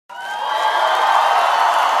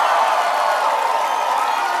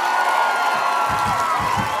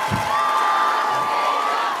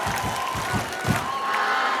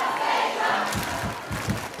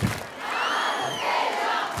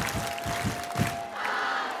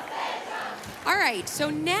right, so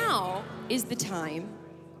now is the time.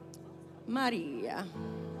 Maria,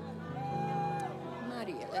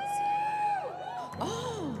 let's see.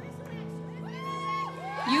 Oh,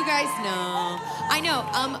 you guys know. I know,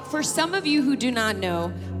 for some of you who do not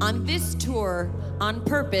know, on this tour, on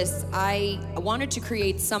purpose, I wanted to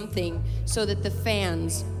create something so that the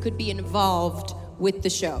fans could be involved with the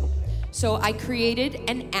show. So I created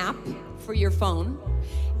an app for your phone,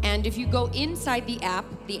 and if you go inside the app,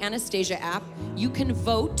 the Anastacia app, you can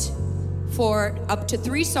vote for up to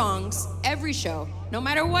 3 songs every show, no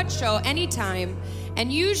matter what show, anytime,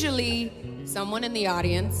 and usually someone in the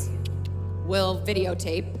audience will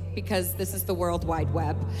videotape, because this is the World Wide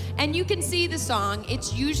Web, and you can see the song.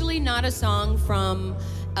 It's usually not a song from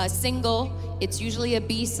a single, it's usually a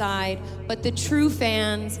B-side, but the true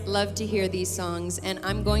fans love to hear these songs, and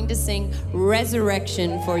I'm going to sing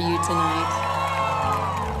Resurrection for you tonight.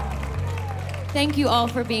 Thank you all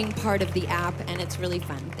for being part of the app, and it's really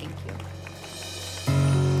fun. Thank you.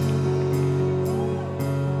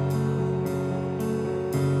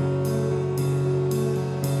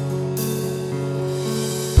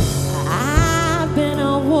 I've been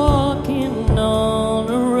walking on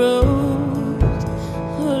a road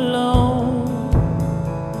alone,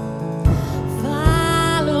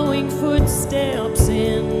 following footsteps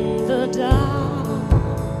in the dark,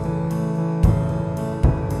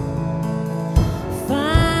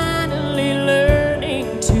 finally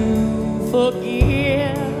learning to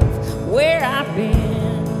forgive where I've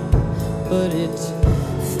been, but it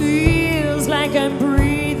feels like I'm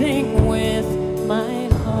breathing with my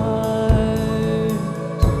heart,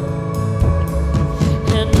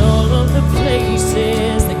 and all of the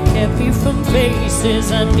places that kept me from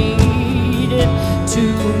places I needed to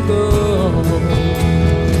go.